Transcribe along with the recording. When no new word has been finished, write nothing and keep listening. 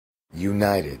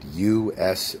United,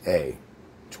 USA,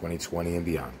 2020 and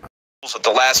beyond. At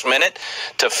the last minute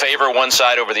to favor one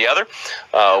side over the other.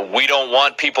 We don't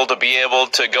want people to be able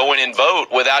to go in and vote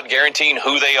without guaranteeing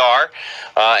who they are.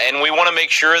 And we want to make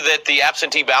sure that the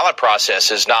absentee ballot process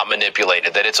is not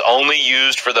manipulated, that it's only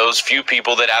used for those few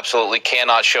people that absolutely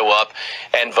cannot show up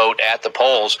and vote at the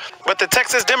polls. But the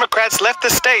Texas Democrats left the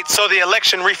state so the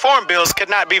election reform bills could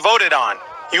not be voted on.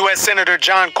 U.S. Senator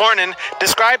John Cornyn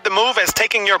described the move as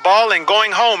taking your ball and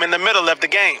going home in the middle of the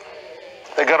game.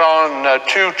 They got on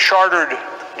two chartered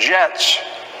jets,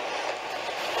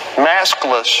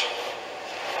 maskless,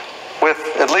 with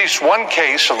at least one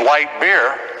case of light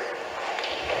beer,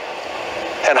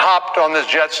 and hopped on the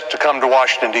jets to come to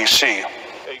Washington, D.C.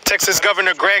 Texas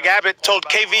Governor Greg Abbott told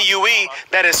KVUE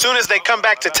that as soon as they come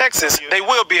back to Texas, they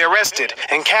will be arrested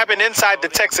and cabined inside the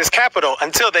Texas Capitol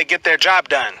until they get their job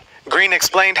done. Green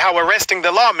explained how arresting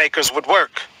the lawmakers would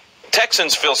work.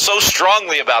 Texans feel so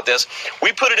strongly about this,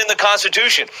 we put it in the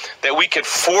Constitution that we could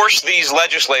force these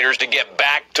legislators to get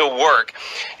back to work.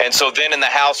 And so then in the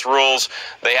House rules,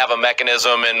 they have a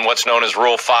mechanism in what's known as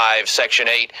Rule 5, Section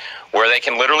 8, where they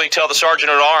can literally tell the sergeant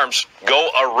at arms, go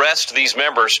arrest these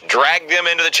members, drag them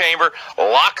into the chamber,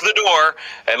 lock the door,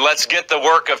 and let's get the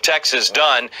work of Texas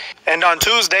done. And on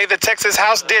Tuesday, the Texas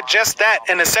House did just that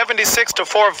in a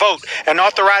 76-4 vote and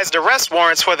authorized arrest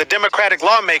warrants for the Democratic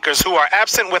lawmakers who are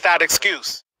absent without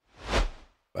excuse.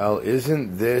 Well,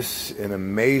 isn't this an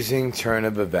amazing turn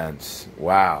of events?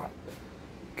 Wow.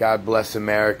 God bless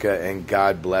America and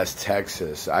God bless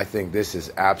Texas. I think this is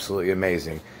absolutely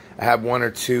amazing. I have one or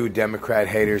two Democrat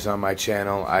haters on my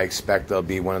channel. I expect they'll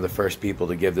be one of the first people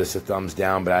to give this a thumbs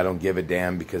down, but I don't give a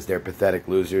damn because they're pathetic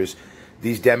losers.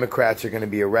 These Democrats are going to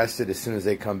be arrested as soon as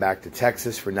they come back to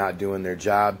Texas for not doing their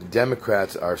job. The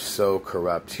Democrats are so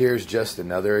corrupt. Here's just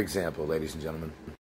another example, ladies and gentlemen.